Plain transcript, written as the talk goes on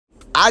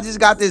I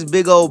just got this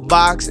big old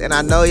box, and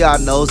I know y'all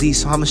nosy,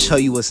 so I'm gonna show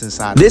you what's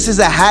inside. This is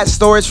a hat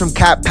storage from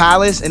Cat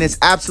Palace, and it's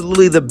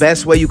absolutely the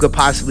best way you could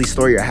possibly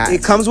store your hats.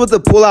 It comes with a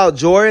pull-out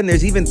drawer, and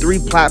there's even 3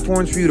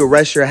 platforms for you to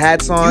rest your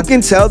hats on. You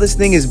can tell this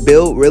thing is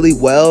built really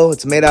well.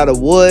 It's made out of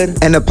wood,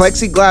 and the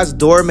plexiglass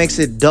door makes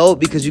it dope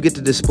because you get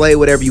to display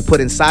whatever you put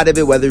inside of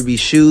it, whether it be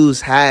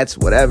shoes, hats,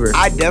 whatever.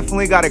 I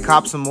definitely gotta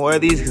cop some more of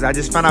these because I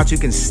just found out you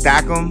can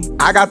stack them.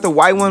 I got the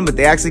white one, but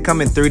they actually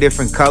come in 3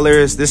 different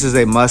colors. This is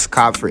a must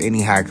cop for any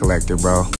hat collector, bro.